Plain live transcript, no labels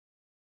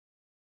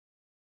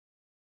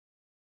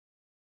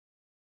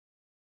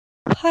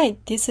Hi,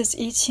 this is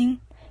Yiqing.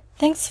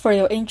 Thanks for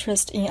your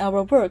interest in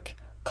our work,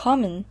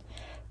 KoMen,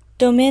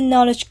 Domain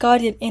Knowledge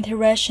Guided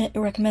Interaction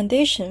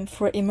Recommendation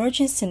for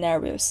Emerging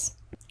Scenarios.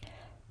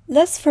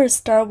 Let's first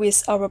start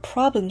with our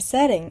problem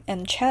setting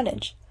and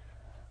challenge.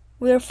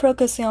 We are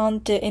focusing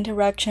on the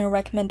interaction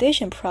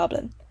recommendation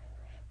problem.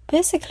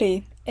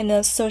 Basically, in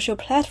a social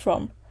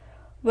platform,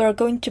 we are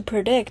going to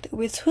predict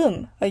with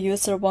whom a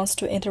user wants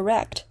to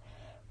interact.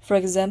 For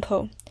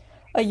example,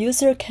 a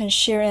user can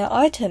share an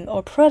item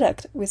or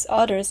product with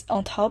others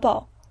on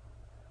Taobao.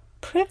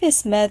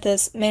 Previous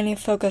methods mainly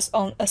focus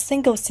on a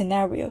single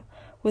scenario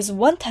with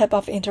one type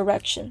of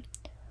interaction,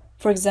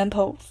 for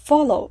example,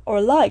 follow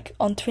or like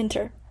on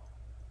Twitter.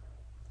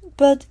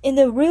 But in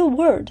the real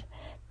world,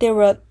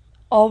 there are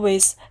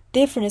always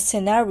different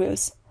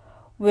scenarios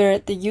where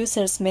the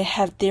users may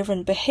have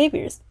different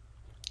behaviors.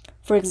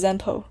 For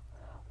example,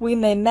 we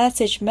may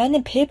message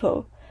many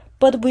people,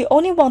 but we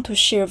only want to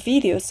share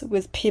videos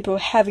with people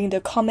having the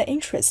common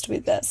interest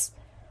with us.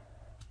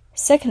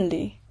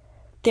 Secondly,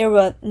 there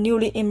are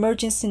newly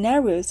emerging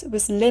scenarios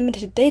with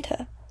limited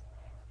data.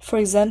 For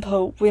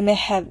example, we may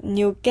have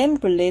new game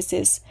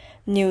releases,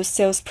 new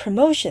sales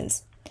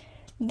promotions.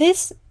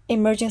 These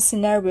emerging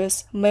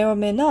scenarios may or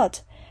may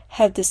not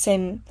have the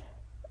same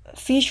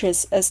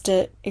features as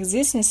the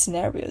existing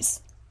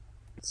scenarios.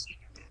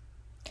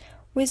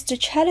 With the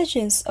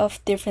challenges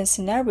of different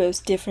scenarios,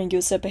 different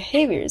user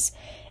behaviors,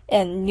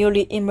 and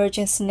newly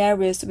emerging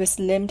scenarios with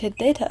limited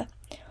data,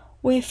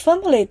 we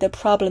formulate the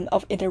problem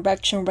of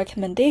interaction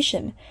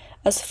recommendation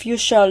as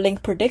few-shot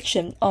link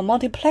prediction on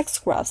multiplex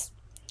graphs.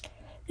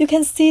 You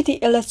can see the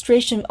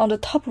illustration on the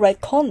top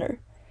right corner.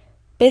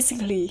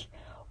 Basically,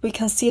 we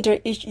consider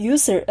each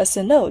user as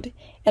a node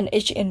and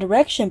each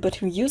interaction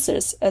between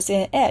users as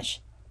an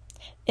edge.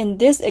 In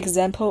this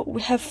example,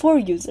 we have 4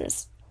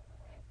 users.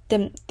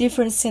 The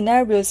different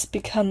scenarios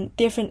become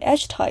different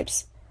edge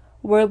types,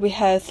 where we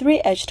have 3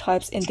 edge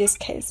types in this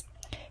case: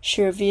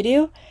 share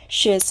video,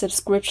 share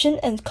subscription,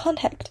 and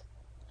contact.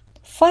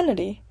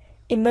 Finally,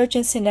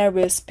 emerging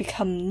scenarios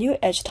become new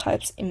edge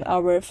types in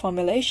our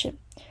formulation,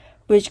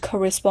 which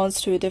corresponds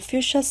to the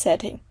few-shot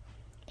setting.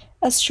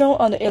 As shown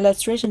on the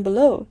illustration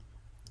below,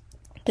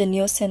 the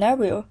new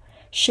scenario,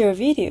 share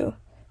video,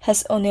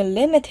 has only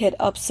limited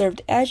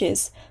observed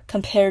edges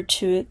compared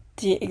to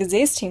the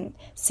existing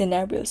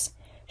scenarios,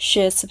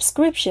 share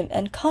subscription,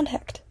 and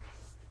contact.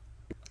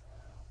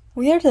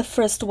 We are the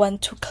first one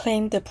to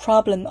claim the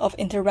problem of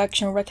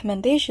interaction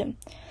recommendation,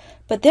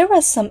 but there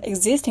are some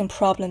existing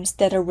problems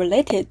that are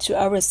related to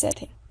our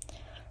setting.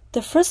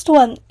 The first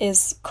one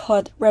is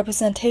called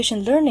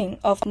representation learning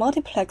of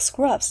multiplex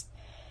graphs.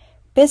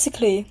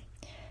 Basically,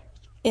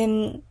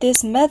 in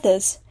these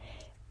methods,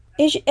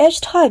 each edge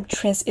type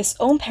trains its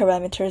own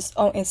parameters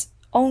on its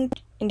own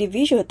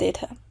individual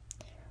data,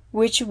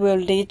 which will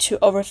lead to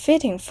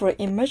overfitting for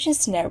emerging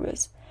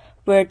scenarios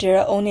where there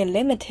are only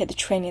limited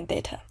training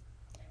data.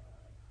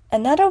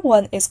 Another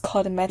one is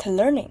called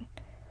meta-learning,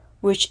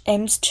 which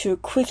aims to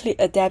quickly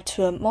adapt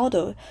to a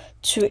model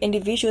to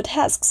individual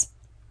tasks.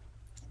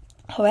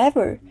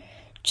 However,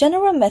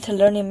 general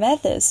meta-learning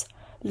methods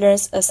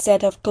learns a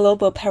set of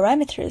global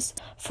parameters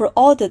for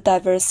all the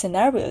diverse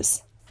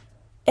scenarios.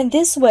 In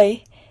this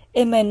way,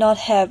 it may not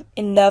have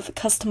enough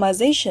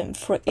customization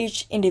for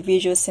each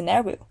individual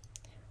scenario.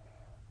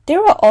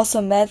 There are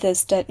also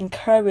methods that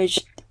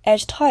encourage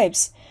edge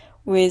types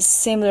with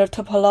similar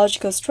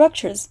topological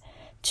structures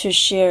to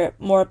share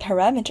more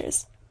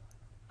parameters.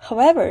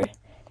 However,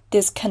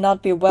 this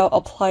cannot be well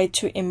applied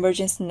to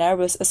emerging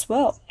scenarios as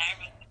well,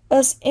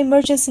 as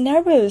emerging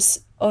scenarios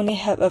only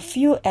have a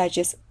few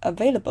edges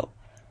available,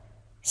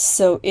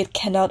 so it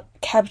cannot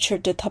capture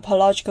the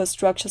topological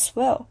structures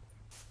well.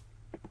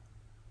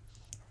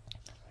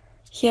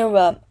 Here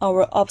are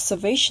our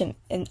observations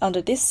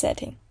under this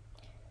setting.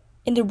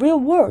 In the real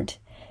world,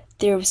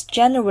 there is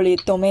generally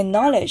domain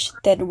knowledge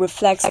that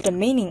reflects the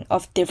meaning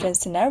of different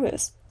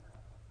scenarios.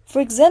 For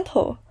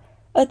example,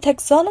 a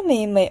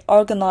taxonomy may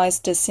organize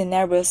the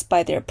scenarios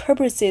by their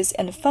purposes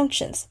and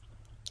functions.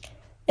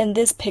 In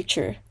this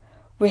picture,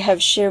 we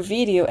have share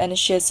video and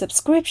share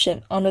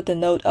subscription under the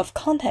node of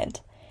content,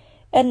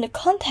 and the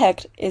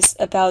contact is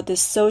about the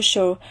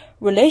social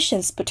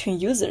relations between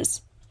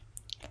users.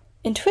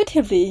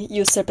 Intuitively,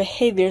 user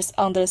behaviors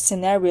under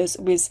scenarios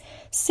with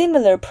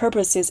similar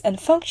purposes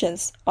and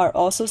functions are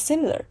also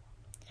similar.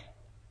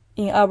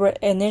 In our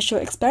initial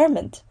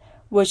experiment,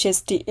 which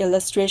is the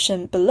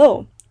illustration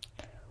below,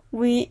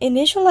 we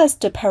initialize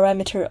the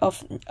parameter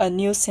of a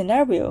new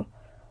scenario,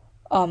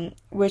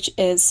 which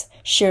is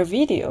share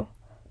video,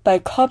 by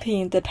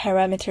copying the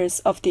parameters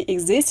of the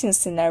existing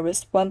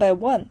scenarios one by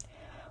one,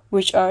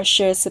 which are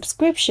share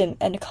subscription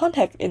and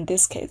contact in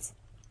this case.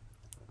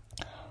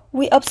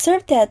 We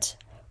observe that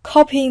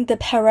copying the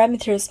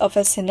parameters of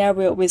a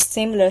scenario with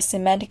similar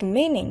semantic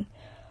meaning,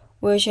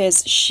 which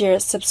is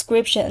share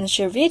subscription and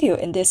share video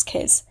in this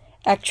case,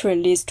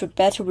 actually leads to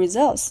better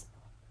results.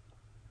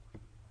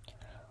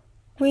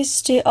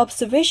 With the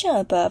observation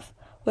above,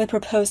 we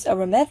propose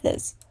our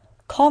methods,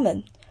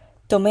 KoMen,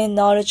 Domain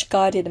Knowledge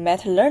Guided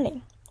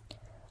Meta-Learning.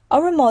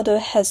 Our model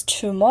has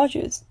two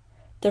modules.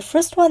 The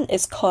first one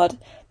is called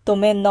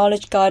Domain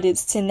Knowledge Guided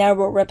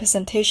Scenario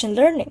Representation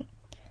Learning.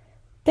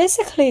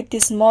 Basically,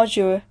 this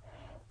module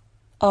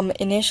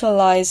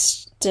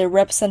initializes the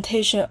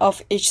representation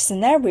of each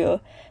scenario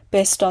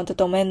based on the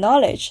domain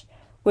knowledge,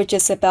 which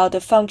is about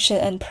the function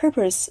and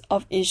purpose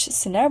of each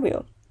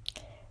scenario.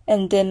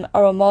 And then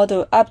our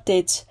model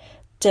updates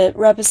the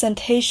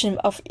representation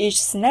of each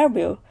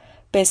scenario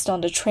based on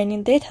the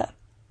training data.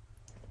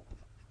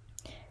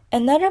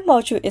 Another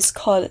module is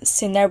called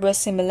Scenario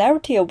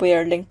Similarity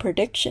Aware Link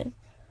Prediction.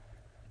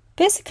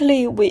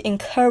 Basically, we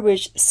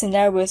encourage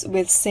scenarios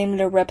with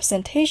similar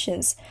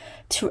representations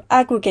to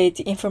aggregate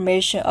the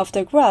information of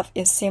the graph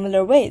in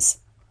similar ways.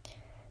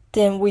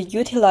 Then we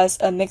utilize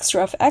a mixture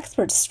of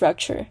expert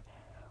structure,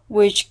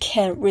 which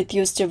can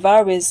reduce the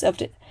variance of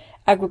the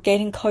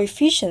aggregating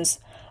coefficients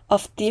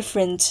of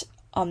different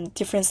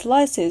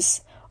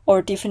slices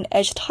or different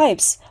edge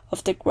types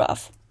of the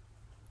graph.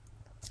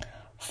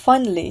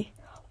 Finally,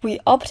 we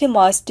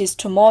optimize these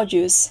two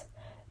modules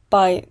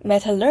by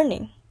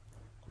meta-learning,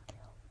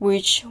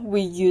 which we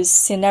use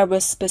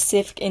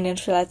scenario-specific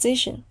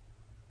initialization.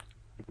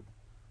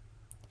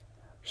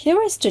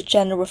 Here is the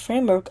general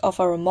framework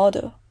of our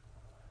model.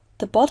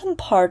 The bottom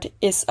part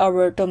is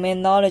our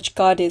domain knowledge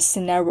guided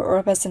scenario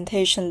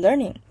representation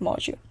learning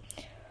module.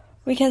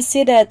 We can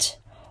see that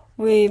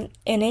we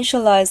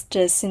initialize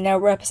the scenario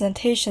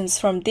representations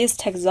from this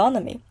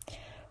taxonomy,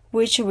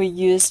 which we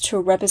use to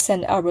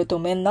represent our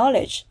domain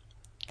knowledge.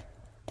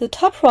 The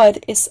top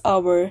right is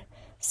our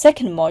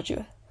second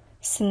module,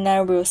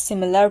 Scenario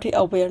Similarity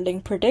Aware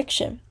Link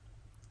Prediction.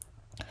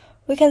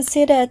 We can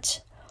see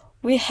that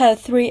we have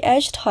 3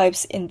 edge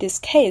types in this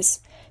case,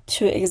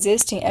 2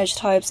 existing edge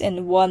types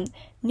and 1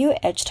 new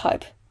edge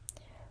type.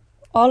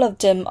 All of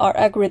them are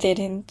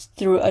aggregated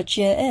through a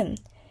GNN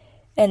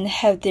and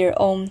have their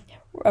own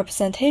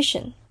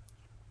representation.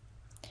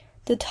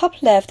 The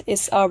top left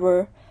is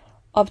our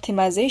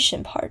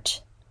optimization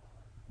part.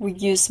 We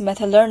use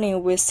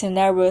meta-learning with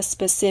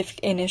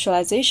scenario-specific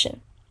initialization.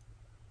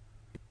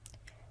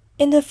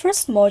 In the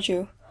first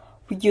module,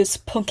 we use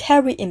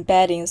Poincaré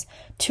embeddings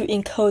to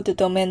encode the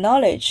domain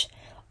knowledge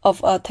of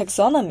a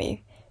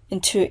taxonomy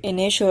into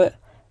initial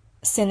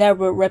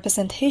scenario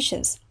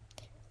representations.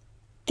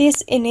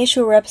 These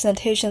initial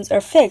representations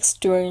are fixed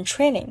during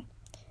training,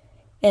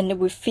 and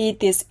we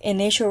feed these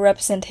initial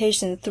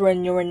representations through a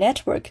neural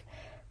network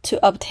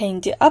to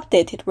obtain the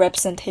updated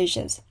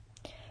representations.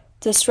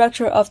 The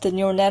structure of the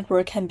neural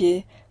network can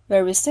be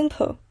very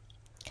simple.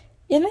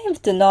 Even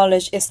if the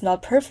knowledge is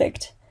not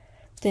perfect,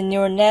 the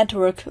neural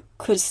network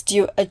could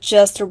still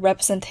adjust the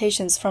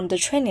representations from the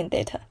training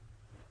data.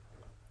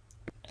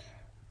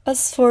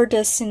 As for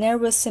the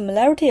Scenario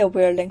Similarity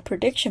Aware Link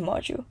Prediction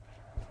module,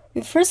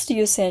 we first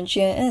use an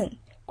GNN,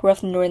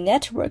 Graph Neural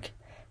Network,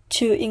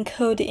 to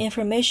encode the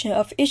information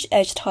of each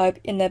edge type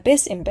in a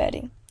base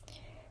embedding.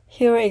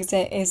 Here is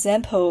an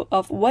example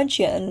of one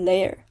GNN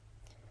layer.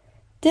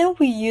 Then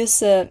we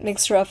use a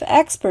mixture of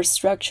expert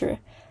structure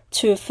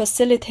to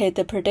facilitate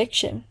the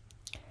prediction,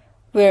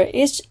 where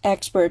each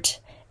expert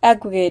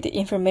aggregates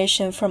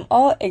information from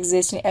all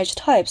existing edge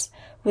types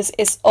with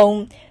its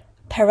own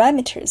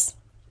parameters.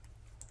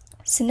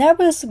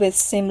 Scenarios with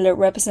similar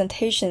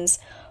representations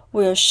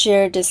will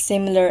share the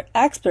similar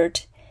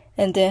expert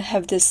and then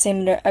have the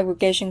similar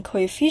aggregation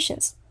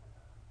coefficients.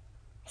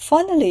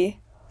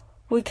 Finally,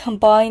 we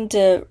combine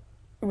the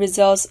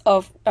results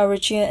of our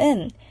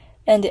GNN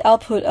and the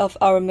output of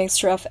our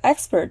mixture of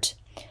expert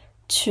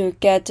to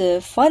get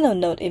the final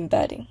node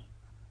embedding.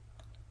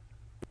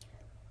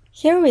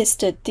 Here is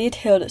the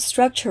detailed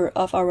structure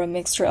of our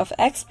mixture of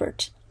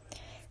expert.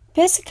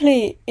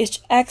 Basically,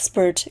 each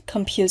expert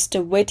computes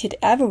the weighted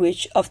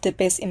average of the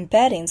base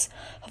embeddings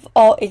of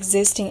all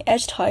existing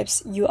edge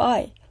types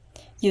UI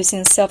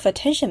using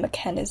self-attention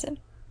mechanism.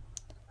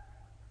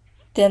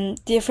 Then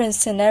different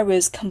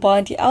scenarios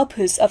combine the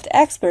outputs of the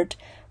expert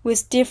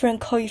with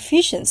different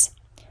coefficients.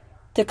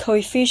 The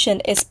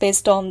coefficient is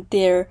based on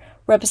their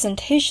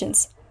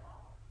representations,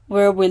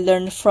 where we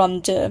learn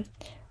from the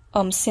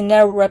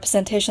scenario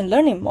representation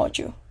learning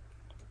module.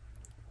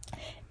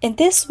 In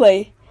this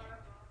way,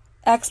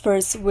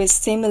 experts with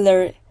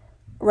similar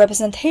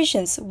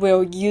representations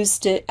will use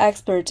the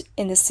expert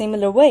in a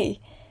similar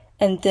way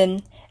and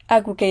then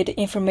aggregate the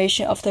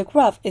information of the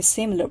graph in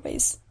similar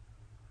ways.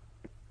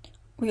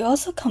 We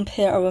also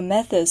compare our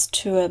methods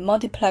to a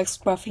multiplex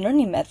graph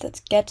learning method,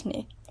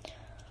 GetNI,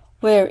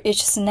 where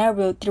each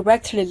scenario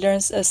directly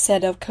learns a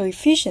set of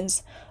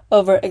coefficients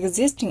over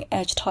existing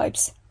edge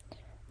types,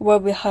 where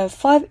we have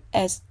 5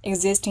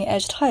 existing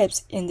edge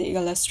types in the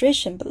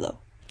illustration below.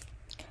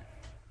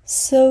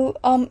 So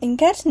in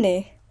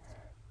GetNI,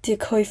 the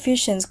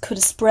coefficients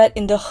could spread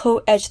in the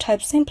whole edge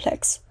type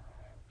simplex,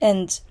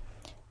 and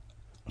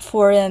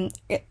for an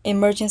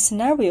emerging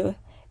scenario,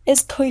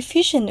 its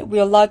coefficient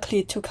will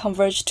likely to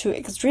converge to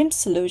extreme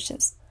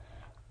solutions,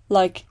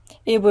 like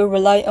it will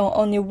rely on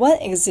only one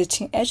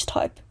existing edge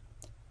type.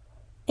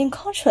 In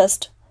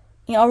contrast,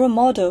 in our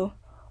model,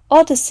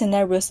 all the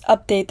scenarios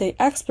update the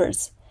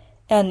experts,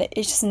 and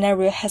each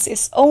scenario has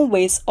its own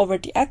weights over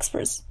the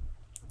experts.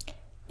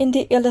 In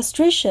the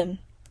illustration,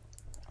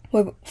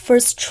 we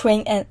first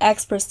train an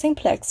expert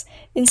simplex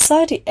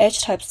inside the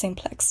H-type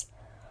simplex,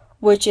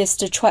 which is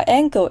the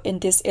triangle in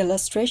this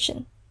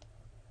illustration.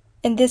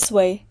 In this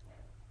way,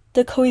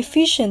 the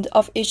coefficient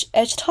of each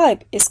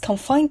H-type is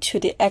confined to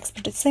the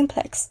expert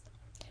simplex.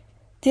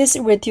 This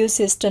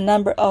reduces the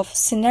number of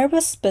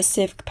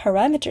scenario-specific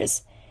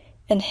parameters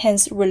and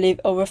hence relieve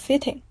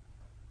overfitting.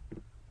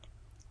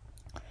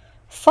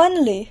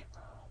 Finally,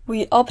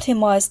 we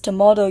optimize the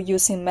model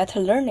using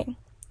meta-learning.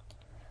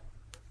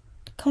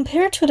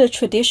 Compared to the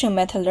traditional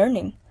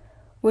meta-learning,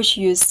 which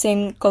use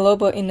same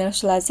global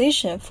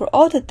initialization for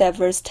all the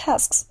diverse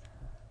tasks,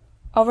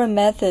 our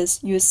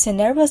methods use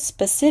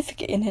scenario-specific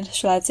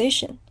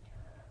initialization,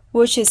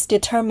 which is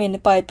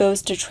determined by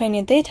both the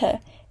training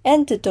data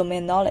and the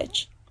domain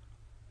knowledge.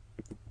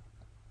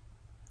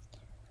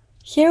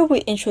 Here we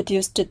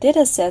introduce the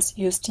datasets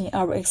used in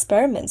our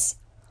experiments.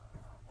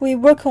 We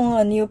work on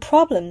a new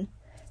problem,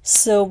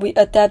 so we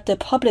adapt the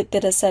public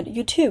dataset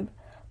YouTube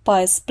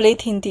by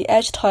splitting the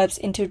edge types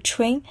into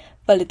train,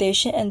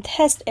 validation, and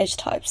test edge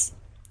types.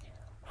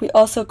 We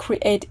also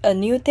create a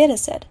new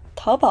dataset,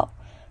 Taobao,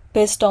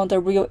 based on the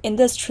real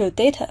industrial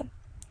data.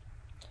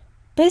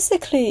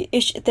 Basically,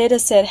 each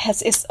dataset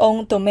has its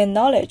own domain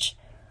knowledge,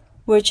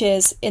 which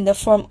is in the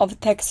form of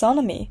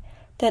taxonomy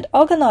that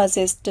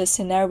organizes the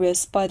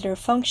scenarios by their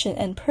function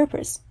and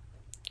purpose.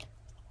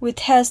 We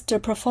test the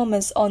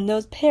performance on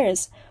node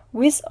pairs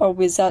with or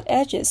without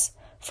edges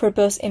for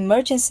both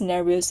emerging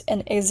scenarios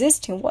and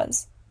existing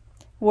ones,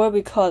 what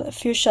we call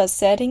few-shot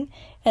setting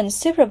and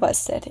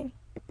supervised setting.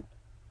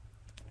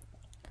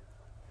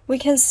 We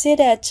can see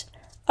that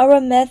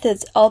our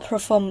methods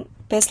outperform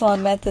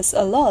baseline methods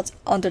a lot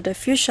under the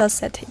few-shot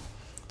setting.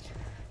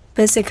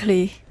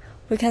 Basically,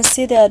 we can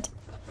see that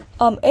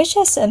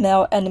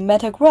HSML and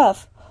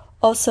MetaGraph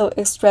also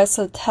extracts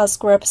the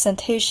task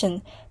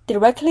representation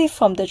directly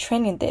from the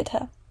training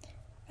data,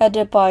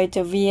 either by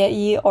the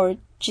VAE or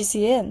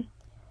GCM.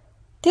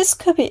 This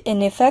could be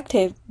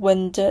ineffective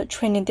when the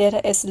training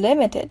data is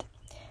limited,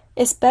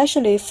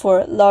 especially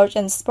for large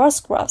and sparse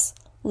graphs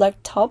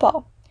like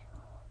Taobao.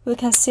 We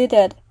can see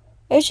that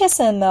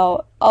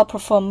HSML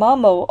outperforms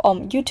Mammo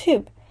on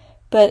YouTube,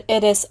 but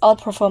it is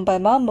outperformed by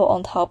Mammo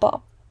on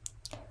Taobao.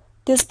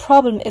 This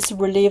problem is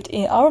relieved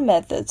in our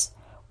methods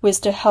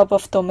with the help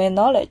of domain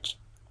knowledge.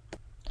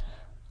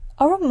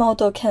 Our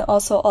model can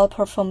also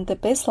outperform the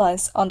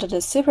baselines under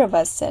the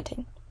supervised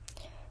setting.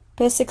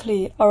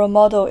 Basically, our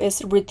model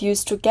is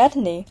reduced to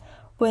Gattini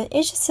when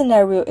each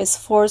scenario is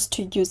forced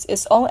to use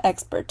its own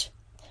expert.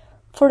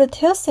 For the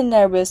tail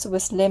scenarios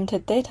with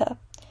limited data,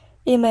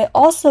 it may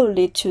also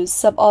lead to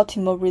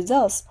suboptimal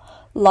results,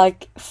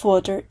 like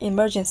for the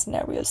emerging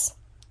scenarios.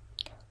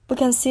 We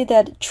can see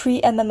that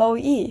tree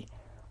MMOE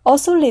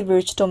also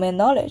leverage domain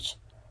knowledge,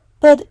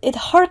 but it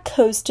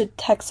hard-codes the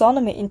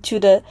taxonomy into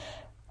the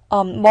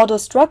model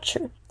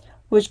structure,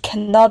 which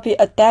cannot be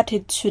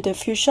adapted to the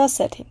few-shot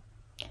setting.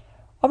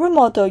 Our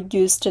model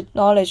used the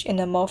knowledge in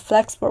a more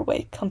flexible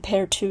way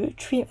compared to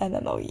tree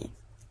MMOE.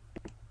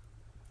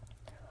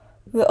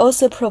 We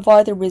also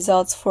provide the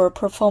results for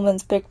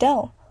performance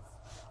breakdown.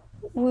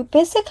 We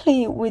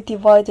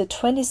divide the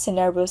 20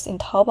 scenarios in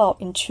Taobao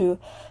into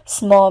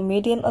small,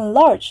 medium, and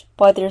large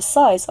by their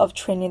size of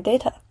training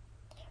data.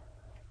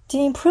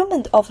 The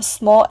improvement of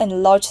small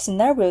and large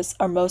scenarios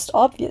are most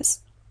obvious.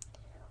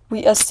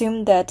 We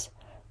assume that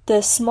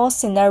the small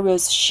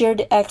scenarios share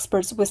the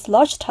experts with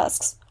large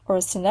tasks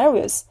or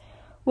scenarios,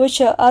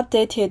 which are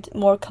updated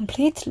more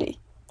completely.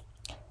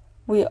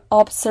 We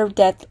observe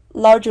that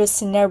larger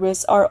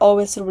scenarios are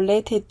always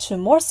related to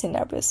more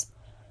scenarios.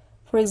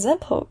 For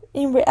example,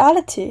 in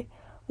reality,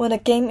 when a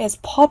game is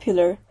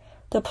popular,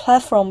 the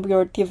platform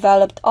will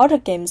develop other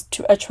games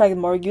to attract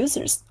more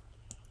users.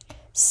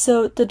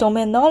 So the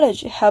domain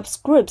knowledge helps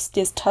groups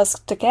these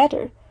tasks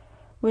together,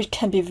 which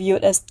can be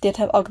viewed as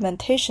data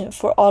augmentation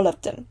for all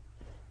of them.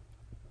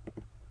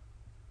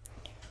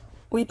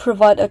 We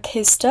provide a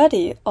case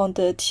study on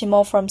the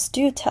Tmall from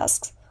Stew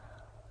tasks.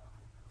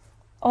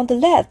 On the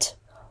left,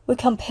 we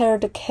compare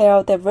the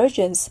KL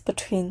divergence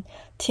between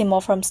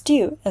Tmall from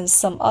Stew and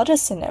some other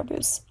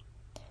scenarios.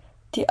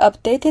 The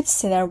updated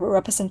scenario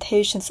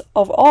representations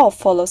overall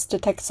follows the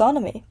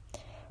taxonomy,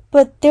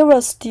 but there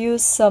are still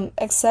some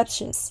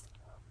exceptions.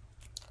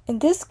 In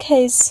this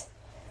case,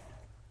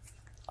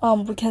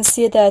 we can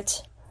see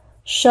that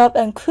shop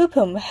and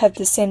coupon have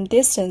the same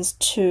distance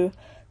to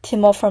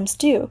Tmall from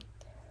Stew,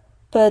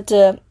 but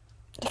the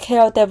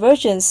KL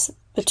divergence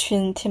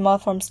between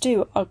Tmall from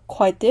Stew are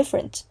quite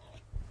different.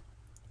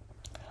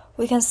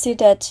 We can see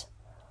that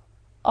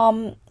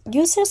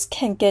users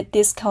can get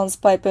discounts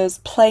by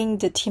both playing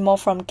the Tmall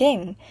from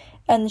game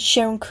and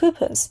sharing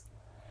coupons.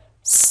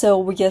 So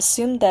we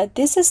assume that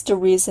this is the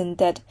reason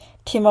that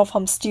Tmall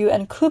from Stew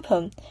and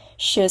coupon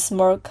shares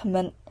more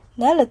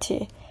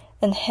commonality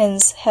and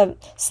hence have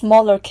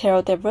smaller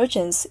KL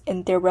divergence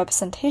in their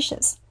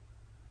representations.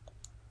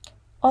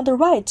 On the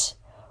right,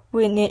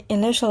 we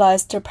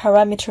initialize the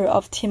parameter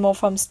of Tmall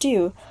from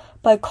Stew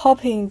by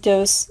copying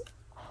those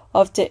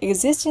of the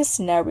existing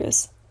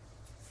scenarios.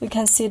 We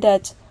can see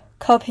that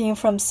copying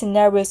from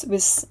scenarios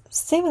with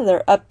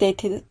similar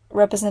updated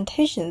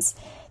representations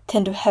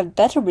tend to have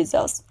better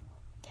results.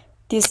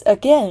 This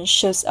again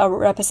shows our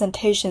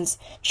representations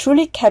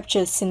truly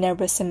capture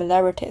scenario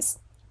similarities.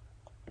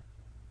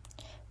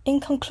 In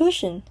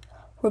conclusion,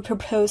 we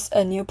propose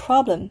a new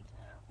problem,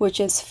 which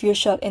is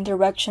few-shot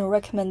interaction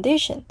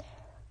recommendation,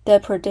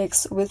 that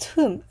predicts with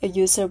whom a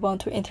user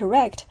wants to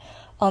interact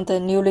on the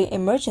newly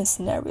emerging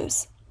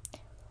scenarios.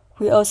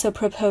 We also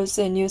propose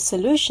a new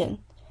solution,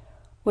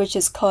 which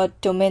is called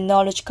Domain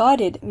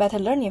Knowledge-Guided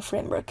Meta-Learning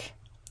Framework,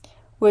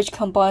 which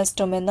combines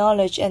domain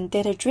knowledge and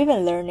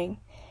data-driven learning,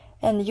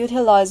 and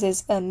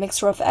utilizes a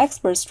mixture of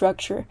expert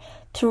structure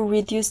to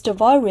reduce the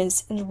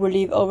variance and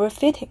relieve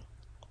overfitting.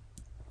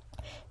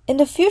 In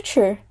the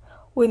future,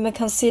 we may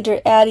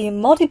consider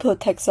adding multiple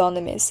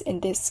taxonomies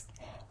in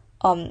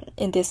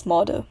this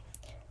model,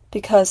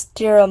 because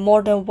there are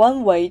more than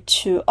one way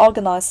to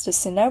organize the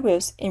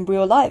scenarios in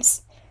real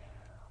lives.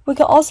 We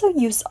can also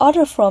use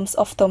other forms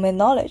of domain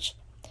knowledge.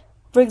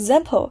 For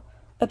example,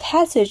 a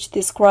passage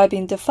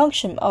describing the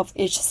function of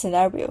each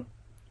scenario.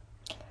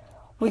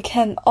 We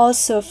can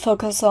also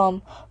focus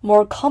on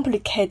more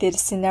complicated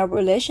scenario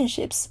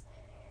relationships.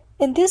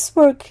 In this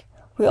work,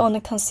 we only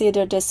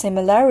consider the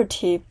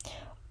similarity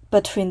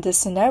between the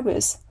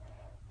scenarios,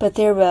 but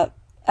there are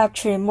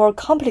actually more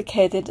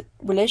complicated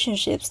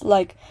relationships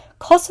like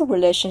causal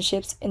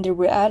relationships in the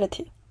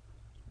reality.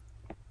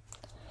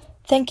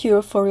 Thank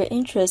you for your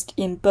interest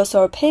in both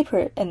our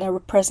paper and our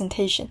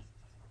presentation.